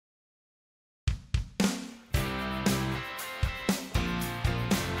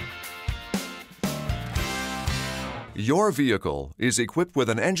Your vehicle is equipped with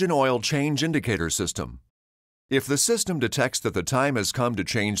an engine oil change indicator system. If the system detects that the time has come to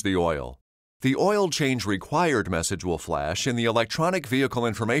change the oil change required message will flash in the Electronic Vehicle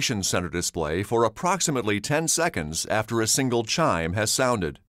Information Center display for approximately 10 seconds after a single chime has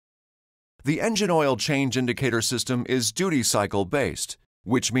sounded. The engine oil change indicator system is duty cycle based,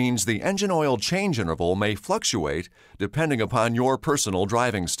 which means the engine oil change interval may fluctuate depending upon your personal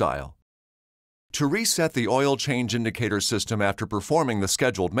driving style. To reset the oil change indicator system after performing the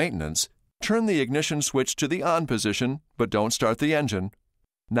scheduled maintenance, turn the ignition switch to the on position, but don't start the engine.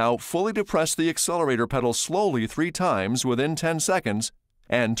 Now fully depress the accelerator pedal slowly 3 times within 10 seconds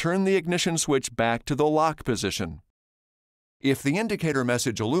and turn the ignition switch back to the lock position. If the indicator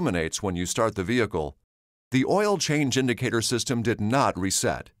message illuminates when you start the vehicle, the oil change indicator system did not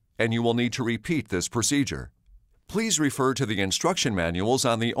reset, and you will need to repeat this procedure. Please refer to the instruction manuals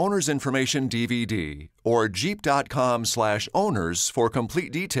on the Owner's Information DVD or jeep.com/owners for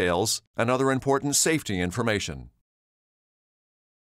complete details and other important safety information.